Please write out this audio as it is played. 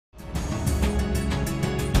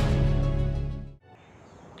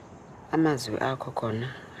Amazwi akho khona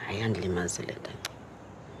ayandilimazile Tanci.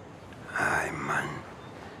 Hayi man.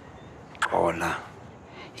 Xola.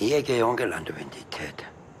 Iyeke yonke laa nto bendiyithetha.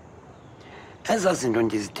 Eza zinto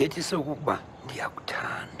ndizithethise ukuba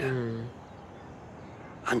ndiyakuthanda.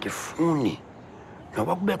 Andifuni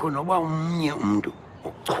noba kubekho noba umnye umntu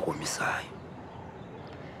okuchukumisayo.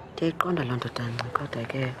 Ndiyayiqonda loo nto Tanci, kodwa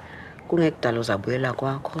ke kungekudala uzabuyela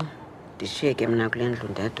kwakho ndishiyeke mna kule ndlu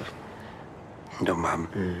ndedwa. Ntombam,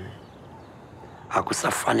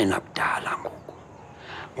 akusafani nakudala ngoku.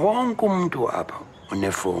 Wonke umntu apha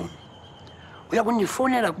unefowuni. Uya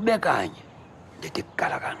kundifowunela kube kanye ndithi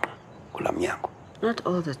kugalakanga kulaa mnyango. Not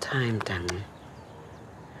all the time, Tanci.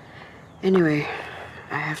 Anyway,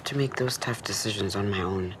 I have to make those tough decisions on my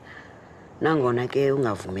own. Nangona ke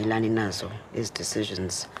ungavumelani nazo ezi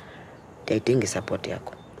decisions, ndiyayidinga isupport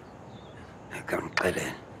yakho.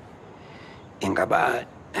 Ngixelele. Ingaba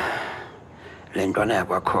le ntwana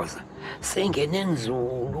yakwakhoza seyingene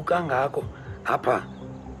nzulu kangako apha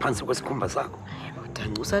phantsi kwesikhumba sakho. Yebo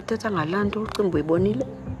Tanci, usathetha ngalaa nto ucimba uyibonile?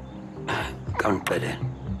 Ngixelele.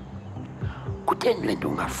 Kutheni le nto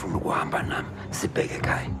ungafuni ukuhamba nami sibheke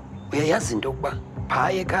ekhaya? Uyayazi into yokuba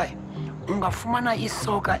phaya ekhaya ungafumana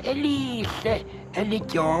isoka elihle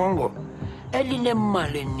elidyongo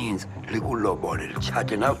elinemali eninzi likulobole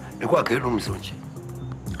litshate nawe likwakhela umzi nje.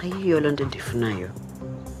 Ayiyo loo nto ndifunayo.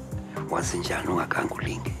 Wazi njani ungakhange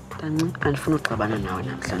ulinge? Tanci, andifuni uxabana nawe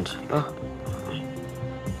namhlanje.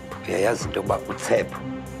 Uyayazi into yokuba uTshepo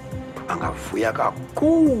angavuya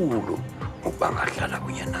kakhulu ukuba angahlala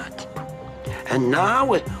kunye nathi.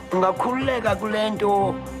 Nawe ungakhululeka kule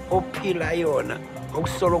nto ophila yona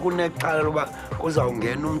okusolo kunexhala loba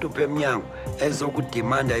kuzawungena umuntu upha emnyango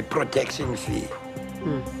ezokudimanda i-protection fee.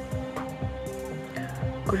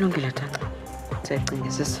 Kulungile Tanci,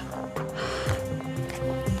 ndiyacingisisa.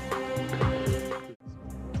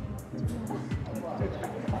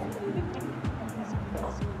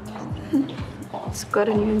 It's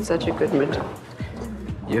gotten you in such a good mood.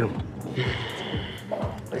 You?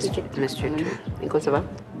 Missed you too. You go to bed?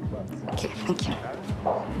 Okay, thank you.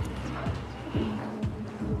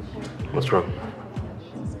 What's wrong?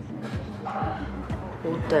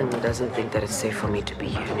 Tanci doesn't think that it's safe for me to be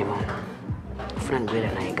here anymore.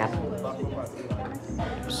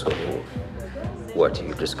 So, what, are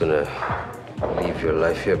you just gonna leave your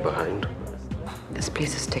life here behind? This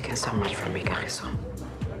place has taken so much from me, Kagiso.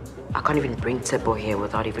 I can't even bring Tshepo here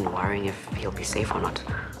without even worrying if he'll be safe or not.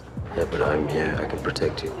 Yeah, but I'm here. I can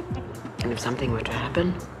protect you. And if something were to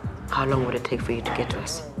happen, how long would it take for you to get to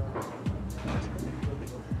us?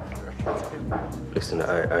 Listen,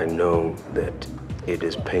 I know that it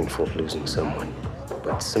is painful losing someone,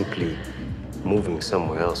 but simply moving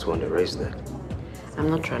somewhere else won't erase that. I'm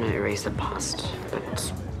not trying to erase the past,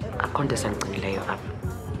 but I can't decide to lay you up.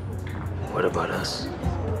 What about us?